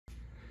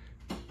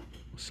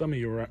Some of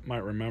you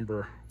might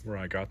remember where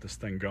I got this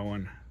thing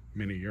going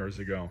many years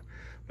ago,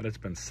 but it's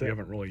been sick. I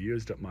haven't really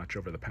used it much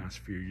over the past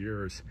few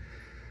years.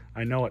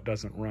 I know it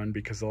doesn't run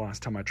because the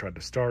last time I tried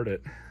to start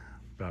it,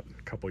 about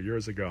a couple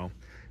years ago,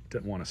 it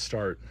didn't want to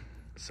start.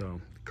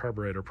 So the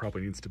carburetor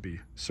probably needs to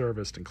be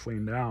serviced and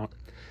cleaned out.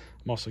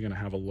 I'm also going to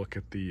have a look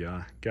at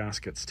the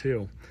gaskets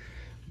too.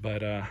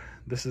 But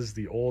this is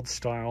the old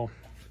style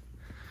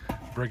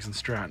Briggs &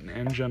 Stratton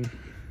engine.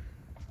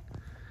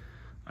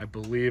 I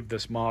believe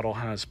this model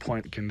has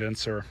point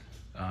condenser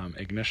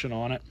ignition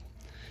on it.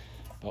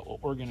 But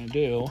what we're going to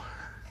do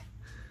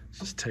is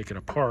just take it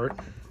apart,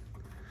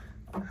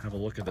 have a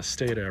look at the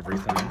state of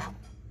everything.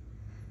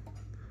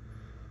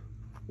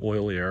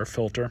 Oily air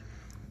filter.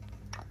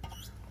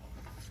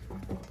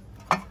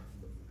 I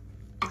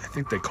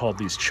think they called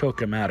these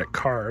Choke-O-Matic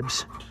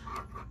carbs.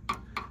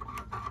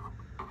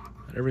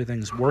 But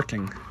everything's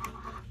working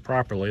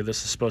properly.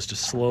 This is supposed to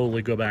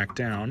slowly go back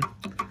down.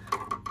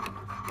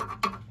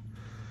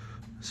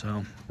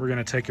 So we're going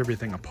to take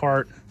everything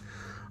apart.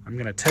 I'm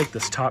going to take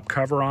this top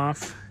cover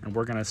off and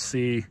we're going to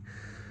see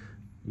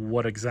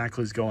what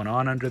exactly is going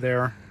on under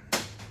there,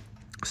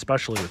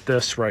 especially with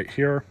this right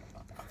here.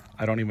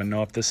 I don't even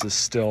know if this is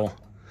still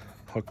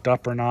hooked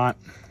up or not,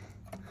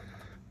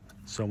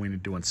 so we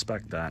need to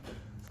inspect that.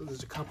 So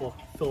there's a couple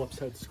Phillips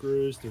head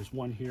screws. There's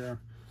one here,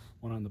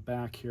 one on the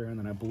back here, and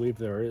then I believe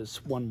there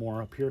is one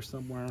more up here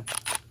somewhere.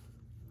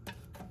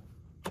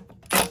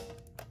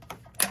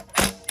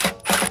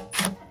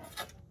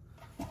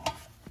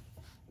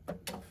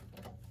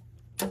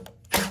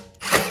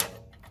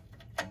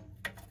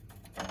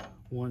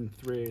 One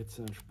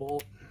 3/8"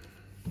 bolt.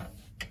 I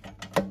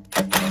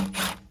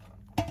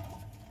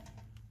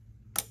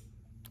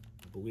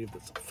believe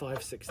that's a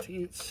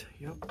 5/16.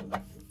 Yep.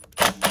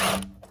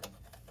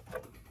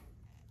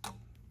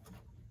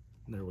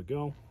 There we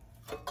go.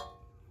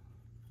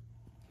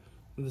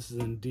 This is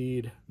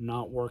indeed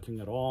not working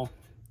at all.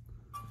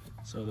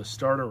 So the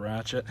starter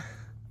ratchet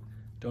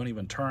don't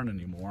even turn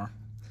anymore.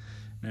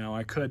 Now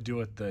I could do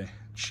it the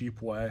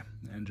cheap way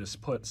and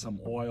just put some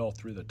oil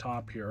through the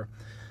top here,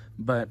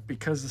 but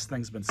because this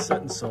thing's been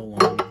sitting so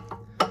long,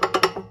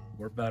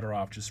 we're better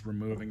off just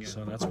removing it.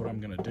 So that's what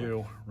I'm gonna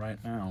do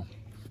right now.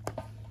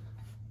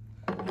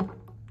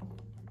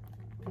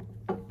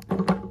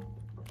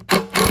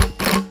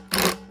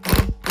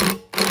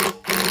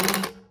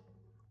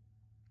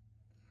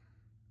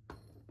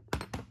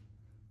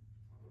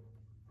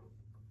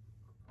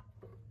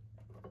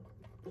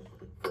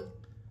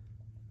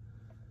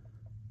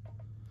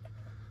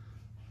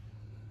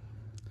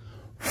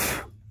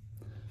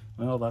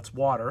 Well, that's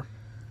water,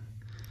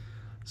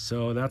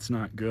 so that's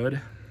not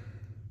good.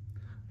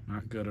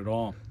 Not good at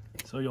all.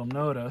 So you'll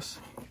notice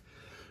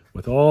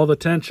with all the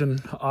tension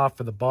off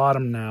of the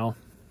bottom now,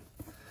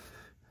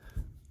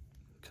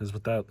 because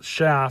with that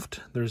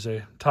shaft, there's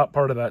a top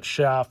part of that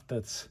shaft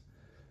that's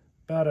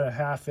about a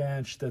 1/2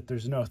 inch that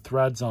there's no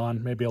threads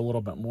on, maybe a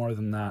little bit more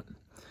than that.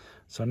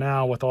 So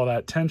now with all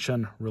that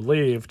tension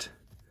relieved,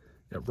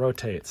 it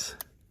rotates.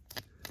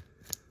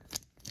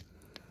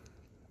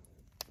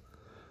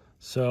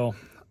 So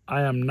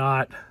I am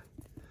not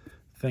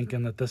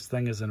thinking that this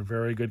thing is in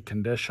very good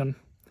condition.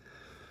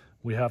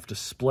 We have to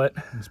split.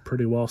 It's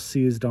pretty well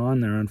seized on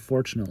there,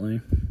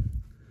 unfortunately.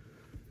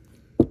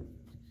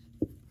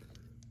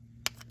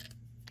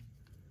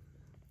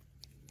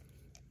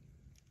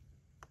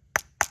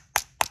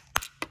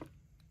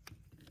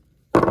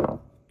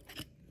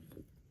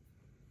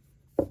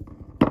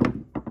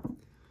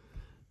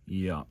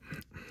 Yeah.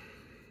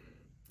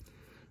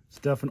 It's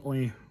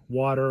definitely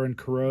water and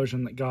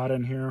corrosion that got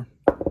in here.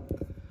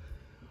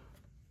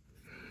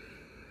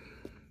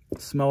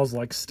 It smells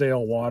like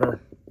stale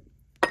water.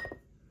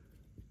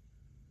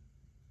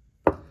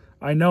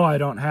 I know I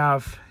don't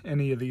have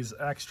any of these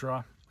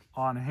extra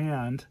on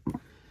hand.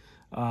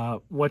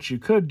 What you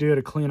could do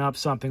to clean up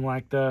something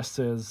like this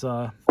is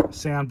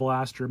Sand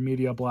Blaster,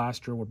 Media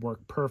Blaster would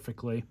work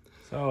perfectly.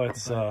 So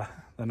it's the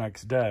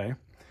next day,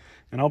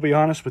 and I'll be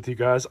honest with you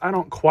guys, I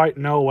don't quite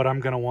know what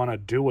I'm going to want to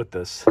do with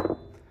this.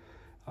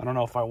 I don't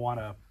know if I want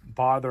to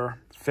bother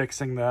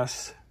fixing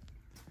this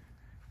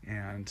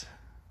and,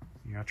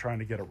 you know, trying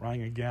to get it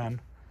running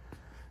again,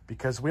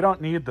 because we don't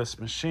need this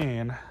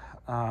machine.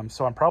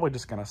 So I'm probably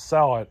just going to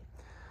sell it.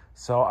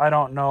 So I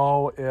don't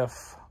know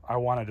if I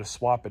want to just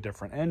swap a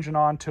different engine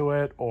onto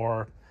it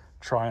or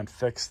try and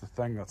fix the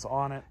thing that's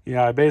on it.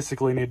 Yeah, I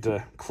basically need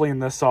to clean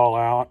this all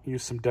out,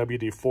 use some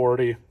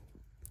WD-40,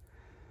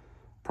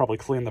 probably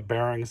clean the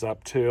bearings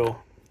up too.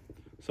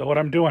 So what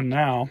I'm doing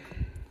now,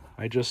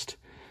 I just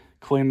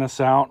clean this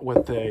out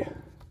with a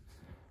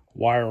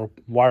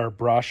wire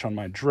brush on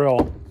my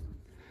drill.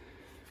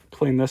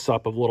 Clean this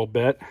up a little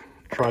bit,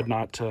 tried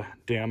not to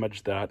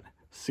damage that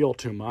seal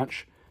too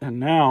much. And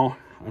now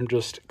I'm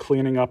just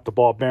cleaning up the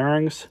ball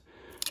bearings.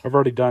 I've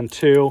already done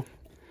 2.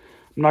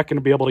 I'm not going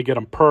to be able to get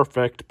them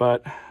perfect,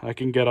 but I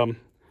can get them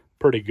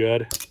pretty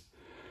good.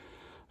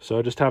 So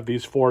I just have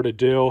these 4 to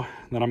do.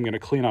 Then I'm going to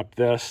clean up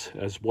this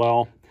as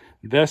well.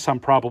 This I'm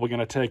probably going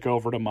to take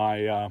over to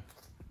my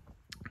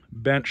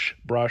bench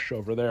brush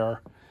over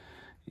there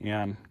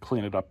and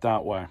clean it up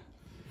that way.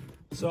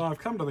 So I've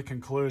come to the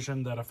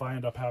conclusion that if I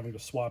end up having to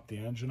swap the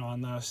engine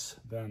on this,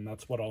 then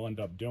that's what I'll end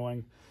up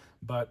doing.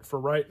 But for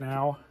right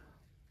now,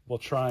 we'll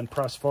try and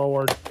press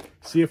forward,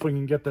 see if we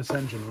can get this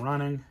engine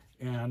running,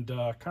 and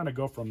kind of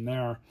go from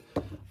there.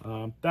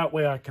 That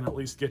way I can at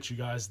least get you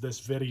guys this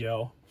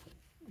video.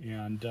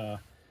 And,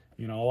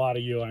 you know, a lot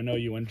of you, I know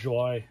you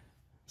enjoy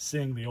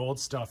seeing the old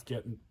stuff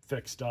getting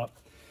fixed up.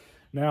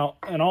 Now,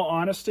 in all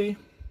honesty,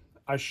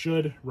 I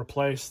should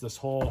replace this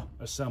whole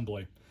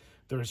assembly.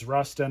 There's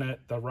rust in it.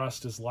 The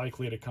rust is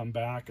likely to come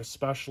back,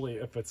 especially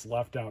if it's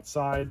left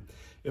outside.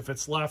 If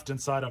it's left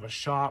inside of a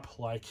shop,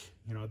 like,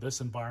 you know,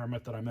 this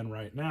environment that I'm in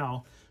right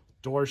now,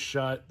 doors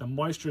shut, the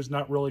moisture is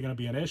not really going to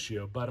be an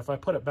issue. But if I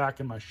put it back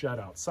in my shed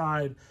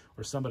outside,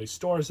 or somebody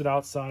stores it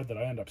outside that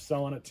I end up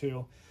selling it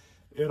to,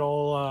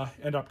 it'll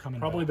end up coming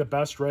Probably back. The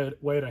best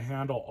way to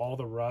handle all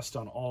the rust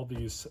on all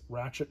these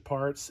ratchet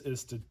parts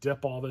is to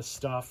dip all this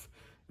stuff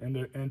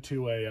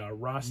into a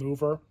rust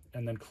mover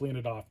and then clean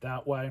it off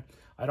that way.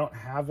 I don't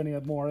have any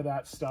more of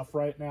that stuff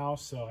right now,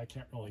 so I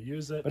can't really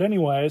use it. But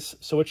anyways,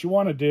 so what you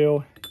want to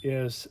do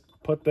is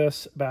put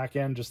this back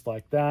in just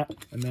like that,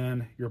 and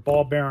then your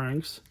ball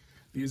bearings,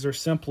 these are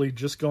simply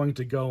just going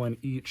to go in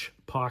each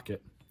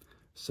pocket.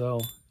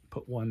 So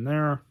put one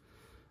there,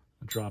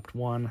 I dropped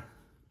one,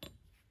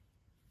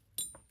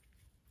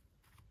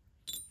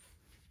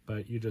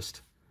 but you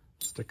just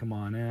stick them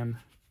on in.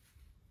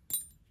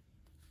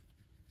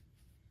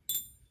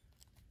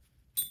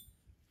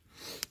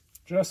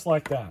 Just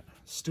like that.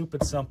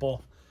 Stupid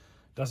simple.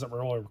 Doesn't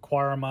really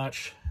require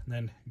much. And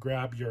then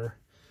grab your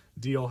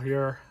deal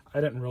here. I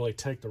didn't really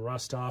take the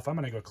rust off. I'm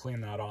going to go clean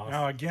that off.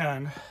 Now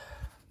again,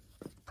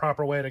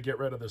 proper way to get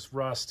rid of this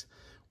rust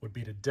would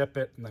be to dip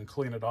it and then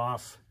clean it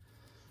off.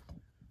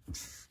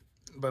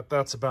 But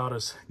that's about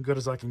as good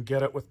as I can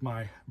get it with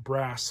my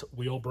brass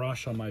wheel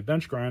brush on my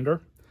bench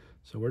grinder.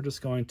 So we're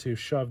just going to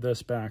shove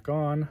this back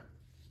on.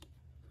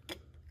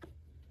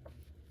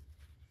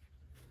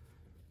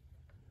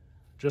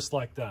 Just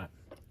like that.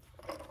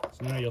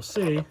 So now you'll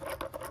see,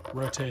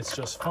 rotates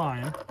just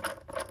fine.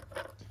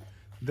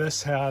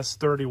 This has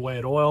 30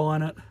 weight oil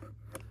in it.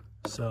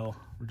 So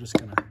we're just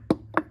gonna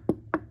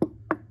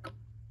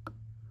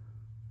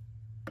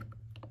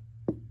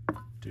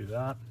do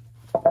that.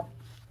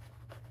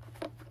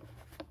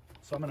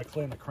 So I'm gonna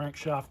clean the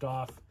crankshaft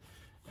off,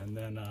 and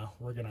then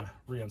we're gonna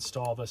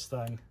reinstall this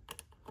thing.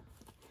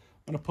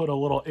 I'm gonna put a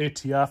little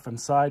ATF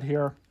inside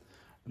here.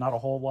 Not a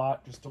whole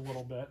lot, just a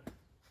little bit.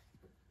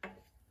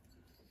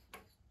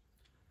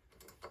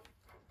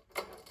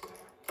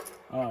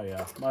 Oh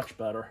yeah, much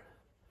better.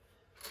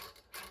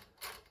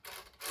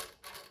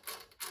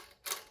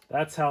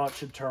 That's how it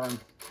should turn.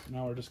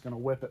 Now we're just gonna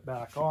whip it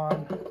back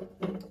on.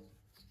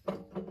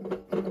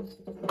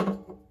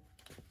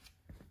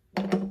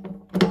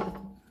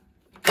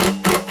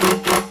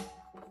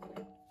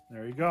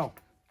 There you go.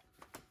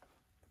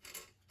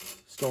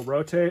 Still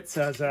rotates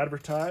as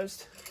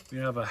advertised. We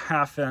have a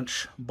 1/2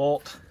 inch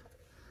bolt,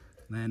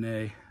 then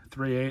a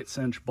 3/8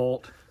 inch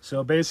bolt.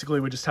 So basically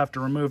we just have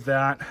to remove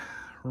that,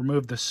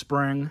 remove the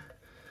spring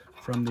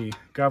from the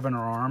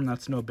governor arm.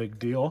 That's no big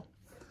deal.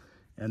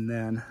 And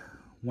then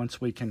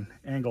once we can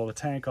angle the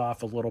tank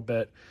off a little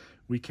bit,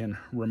 we can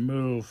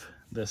remove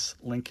this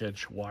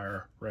linkage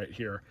wire right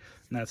here.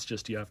 And that's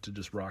just, you have to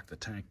just rock the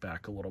tank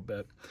back a little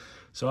bit.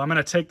 So I'm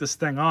gonna take this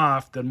thing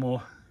off, then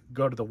we'll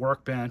go to the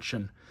workbench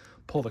and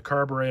pull the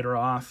carburetor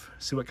off,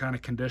 see what kind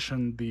of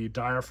condition the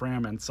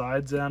diaphragm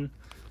inside's in.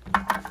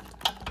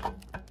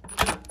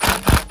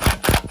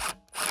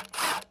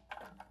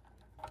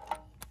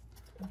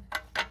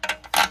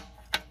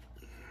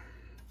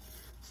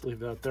 Leave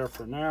that there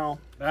for now.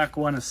 Back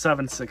one is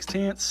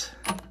 7/16.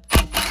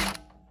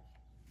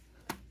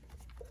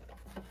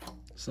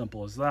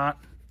 Simple as that.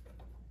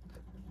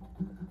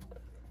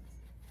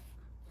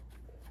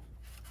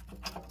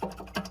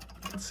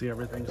 Let's see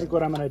everything. I think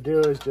what I'm going to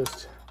do is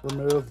just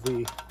remove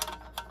the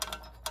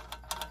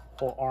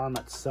whole arm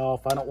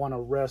itself. I don't want to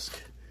risk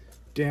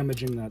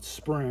damaging that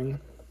spring.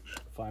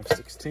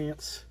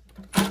 5/16.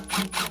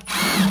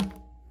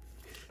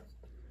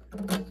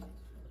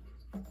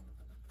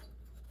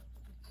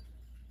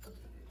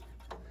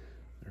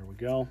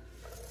 Go.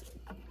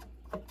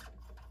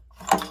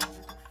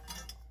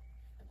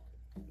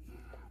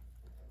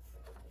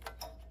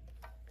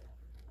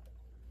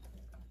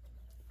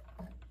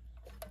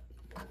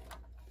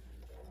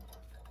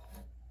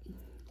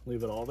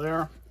 Leave it all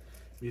there.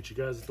 Meet you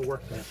guys at the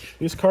workbench.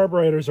 These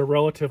carburetors are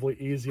relatively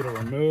easy to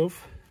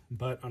remove,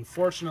 but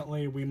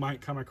unfortunately we might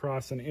come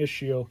across an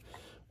issue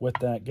with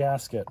that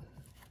gasket.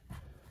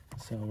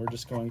 So we're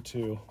just going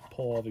to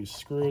pull all these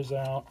screws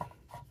out.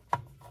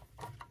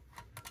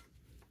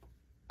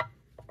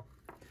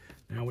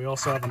 Now we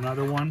also have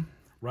another one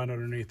right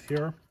underneath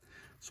here.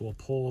 So we'll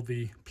pull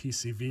the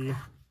PCV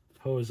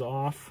hose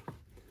off.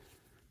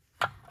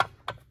 And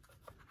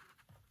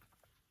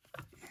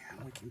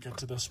we can get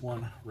to this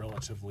one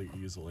relatively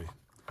easily.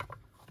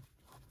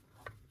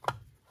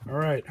 All All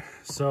right,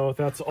 so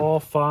that's all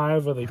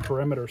 5 of the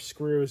perimeter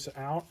screws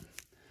out.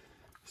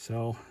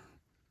 So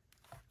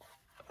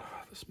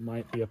this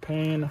might be a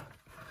pain.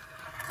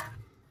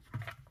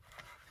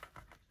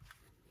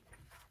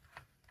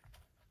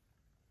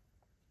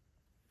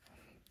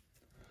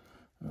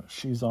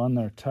 She's on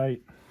there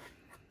tight.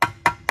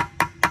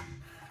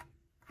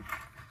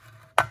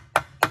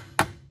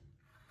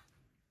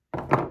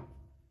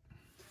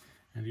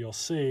 And you'll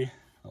see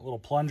a little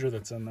plunger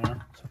that's in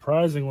there.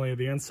 Surprisingly,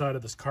 the inside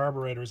of this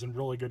carburetor is in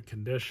really good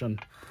condition.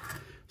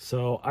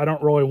 So I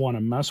don't really want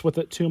to mess with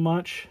it too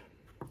much.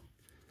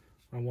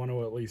 I want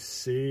to at least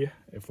see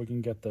if we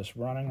can get this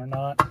running or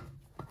not.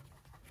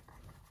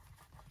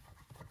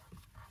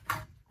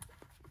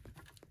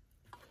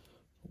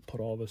 We'll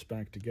put all this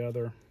back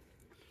together.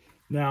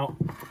 Now,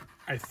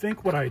 I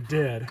think what I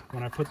did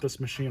when I put this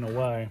machine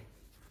away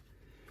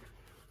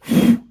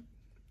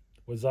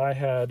was I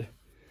had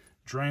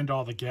drained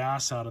all the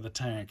gas out of the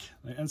tank.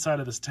 The inside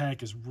of this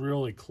tank is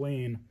really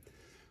clean,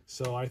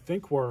 so I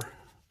think we're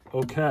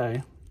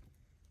okay.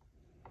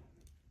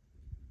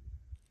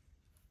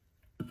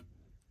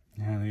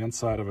 And the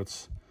inside of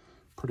it's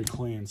pretty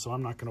clean, so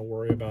I'm not going to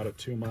worry about it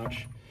too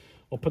much.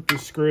 We'll put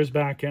these screws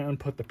back in,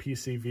 put the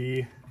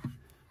PCV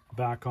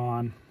back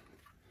on.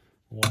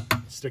 We'll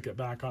stick it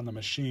back on the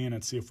machine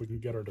and see if we can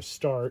get her to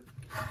start.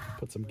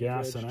 Put some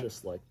gas in it,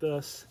 just like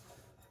this.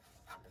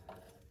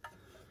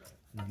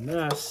 And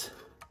this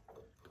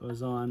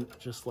goes on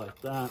just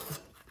like that.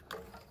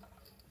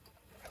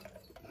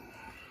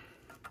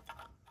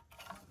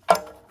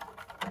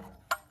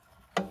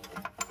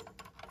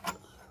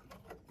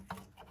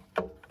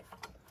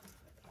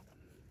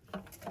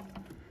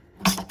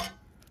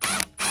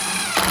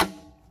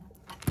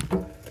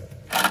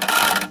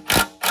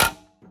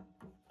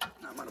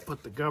 I'm going to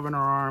put the governor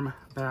arm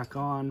back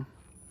on.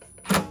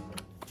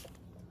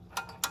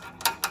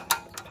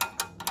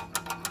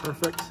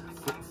 Perfect.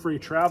 Free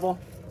travel.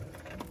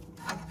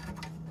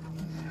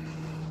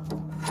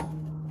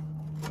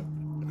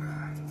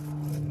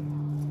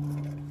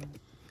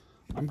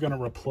 I'm going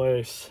to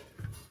replace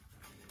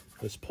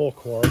this pull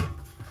cord.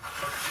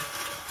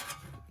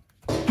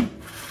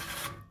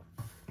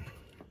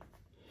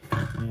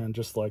 And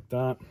just like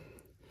that,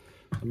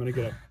 I'm going to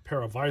get a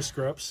pair of vice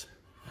grips.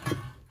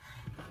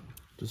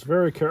 Just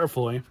very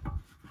carefully,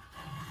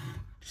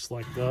 just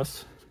like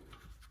this.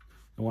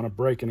 I don't want to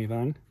break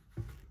anything.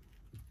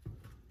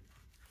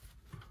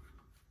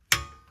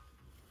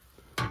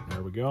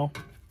 There we go.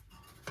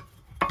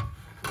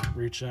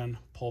 Reach in,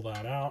 pull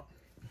that out,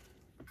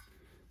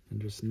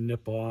 and just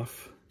nip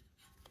off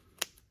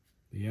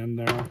the end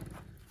there,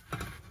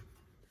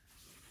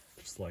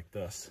 just like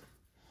this.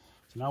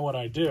 So now what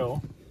I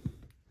do,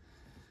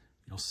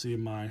 you'll see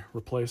my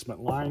replacement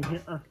line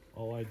here.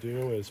 All I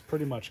do is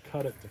pretty much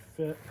cut it to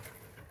fit,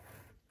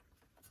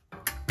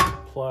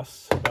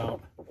 plus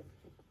about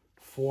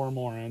 4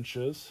 more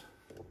inches.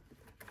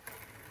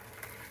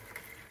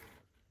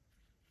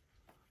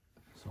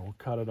 So we'll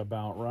cut it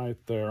about right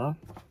there.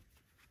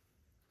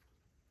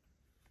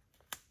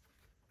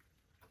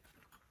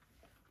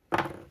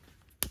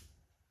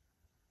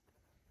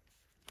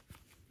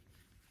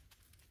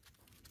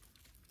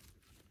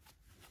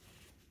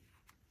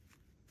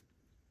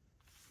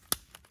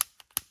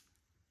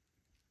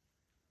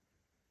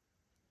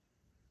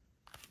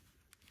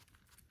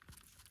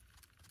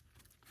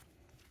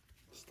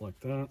 Just like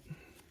that.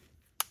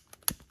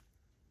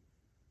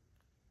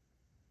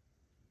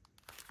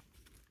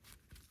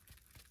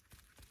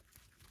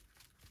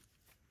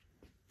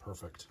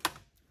 Perfect.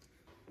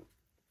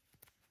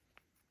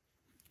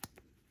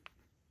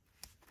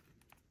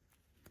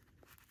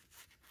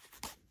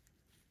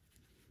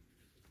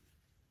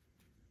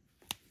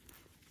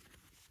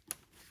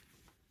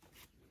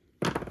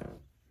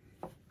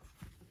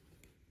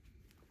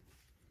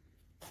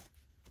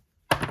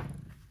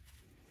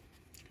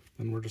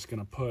 Then we're just going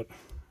to put a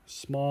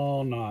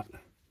small knot.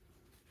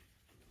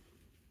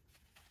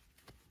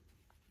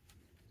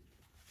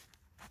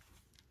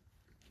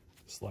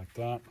 Just like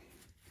that.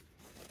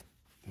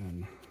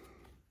 And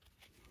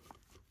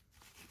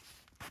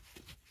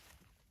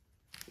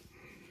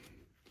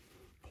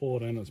pull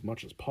it in as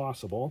much as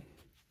possible.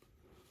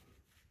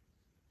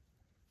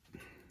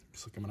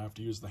 Looks like I'm gonna have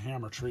to use the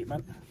hammer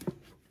treatment.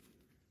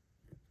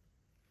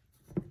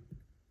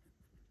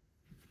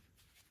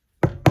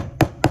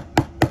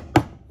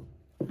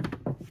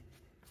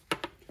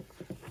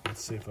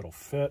 Let's see if it'll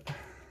fit.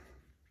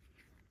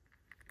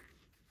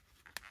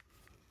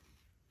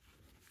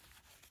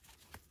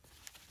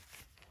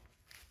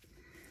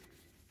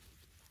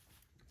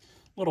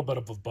 Little bit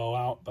of a bow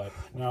out, but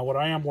now what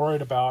I am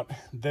worried about,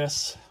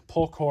 this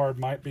pull cord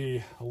might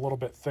be a little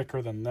bit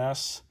thicker than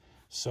this,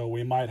 so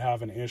we might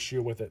have an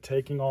issue with it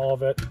taking all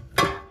of it,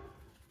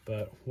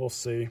 but we'll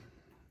see.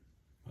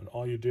 And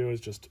all you do is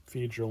just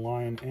feed your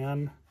line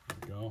in.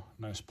 There you go,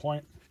 nice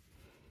point.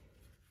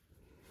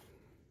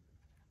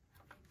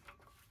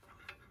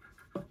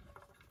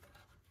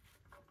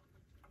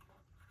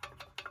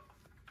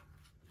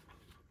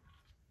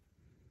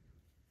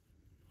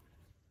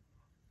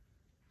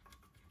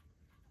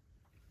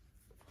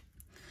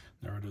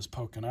 is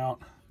poking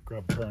out.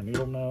 Grab a pair of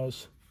needle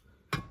nose.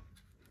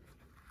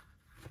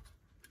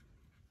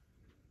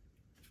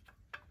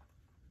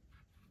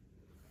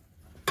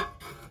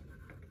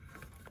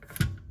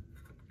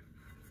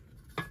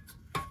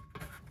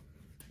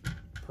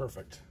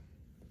 Perfect.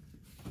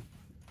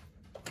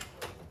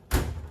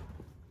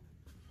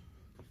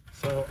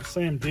 So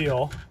same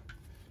deal.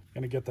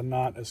 Going to get the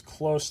knot as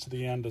close to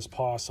the end as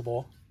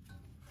possible.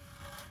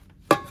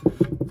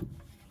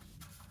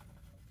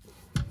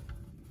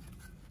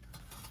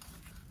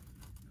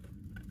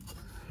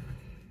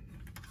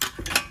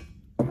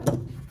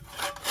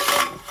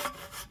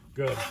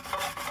 Good.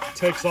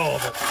 Takes all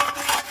of it.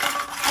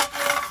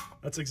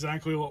 That's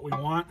exactly what we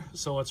want.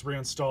 So let's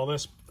reinstall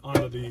this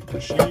onto the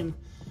machine.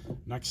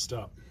 Next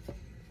step.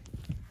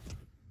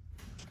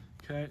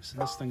 Okay, so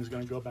this thing's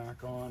going to go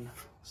back on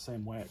the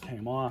same way it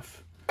came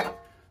off.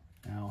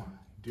 Now,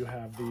 you do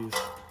have these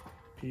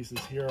pieces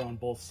here on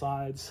both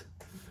sides.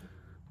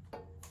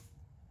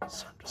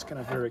 So I'm just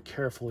going to very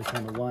carefully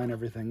kind of line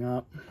everything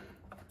up.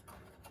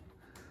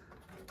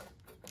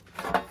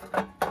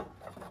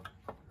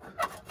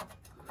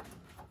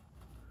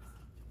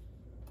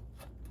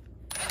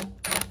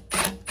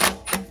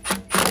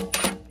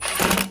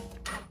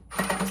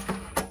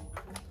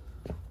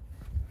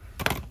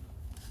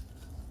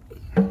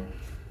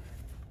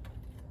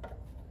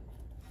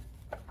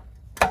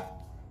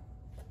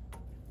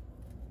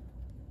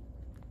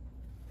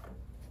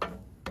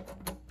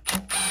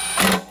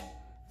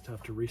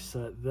 Have to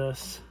reset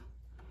this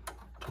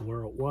to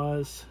where it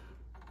was,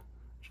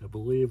 which I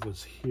believe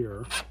was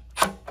here.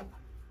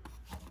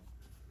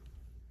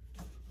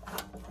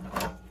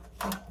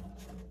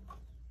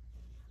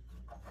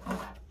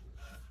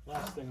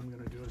 Last thing I'm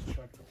going to do is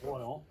check the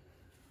oil.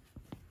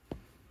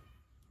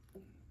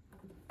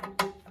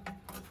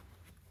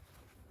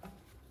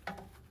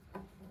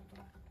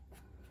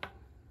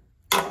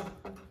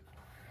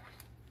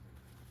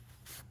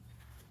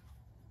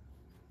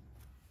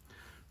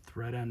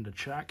 Thread end to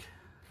check.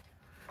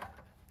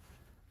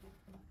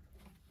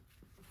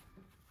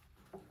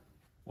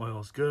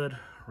 Oil's good,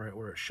 right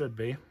where it should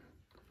be.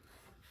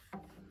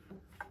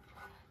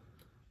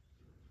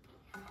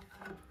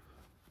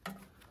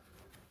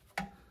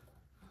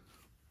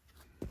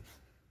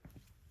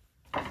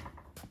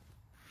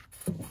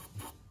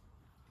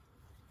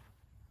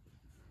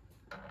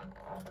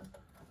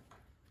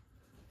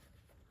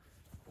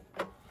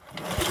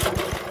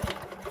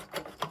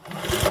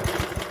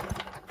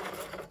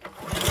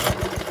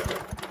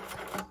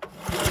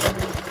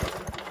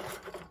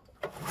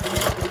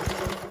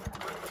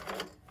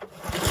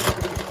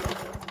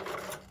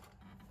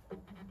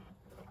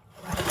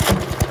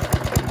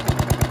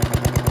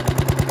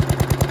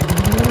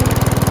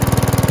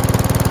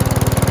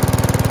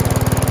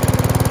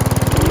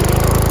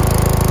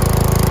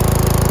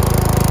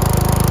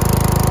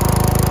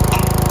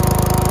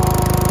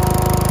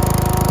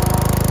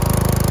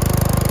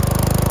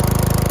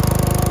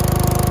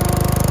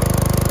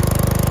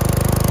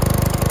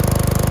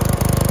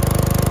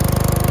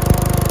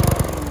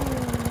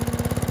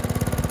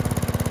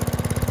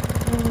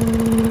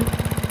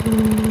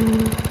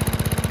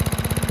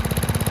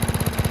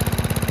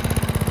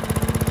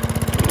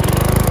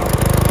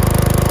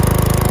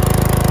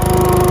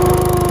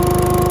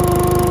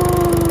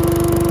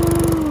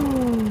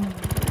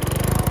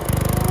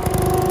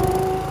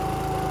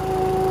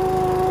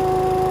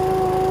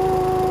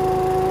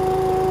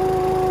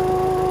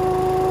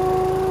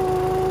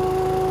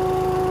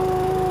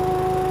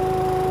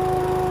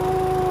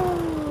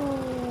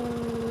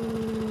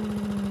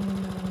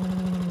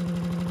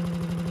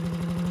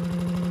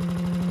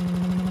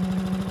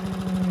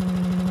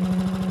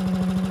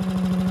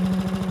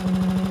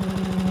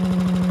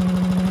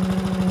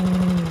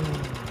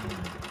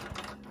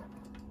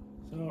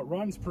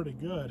 Runs pretty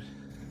good.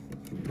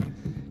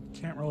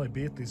 Can't really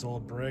beat these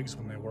old Briggs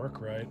when they work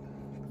right.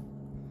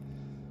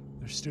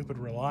 They're stupid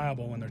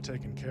reliable when they're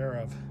taken care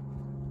of.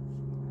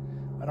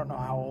 I don't know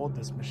how old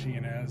this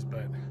machine is,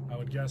 but I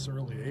would guess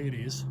early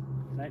 80s.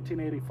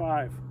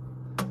 1985.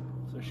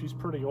 So she's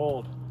pretty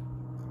old.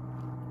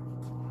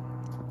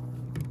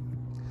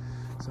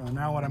 So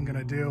now what I'm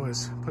gonna do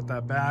is put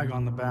that bag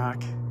on the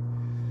back.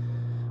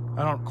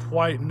 I don't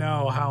quite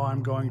know how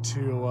I'm going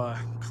to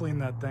clean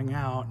that thing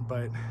out,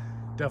 but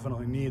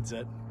definitely needs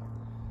it.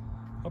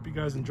 Hope you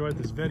guys enjoyed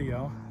this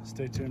video.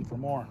 Stay tuned for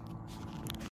more.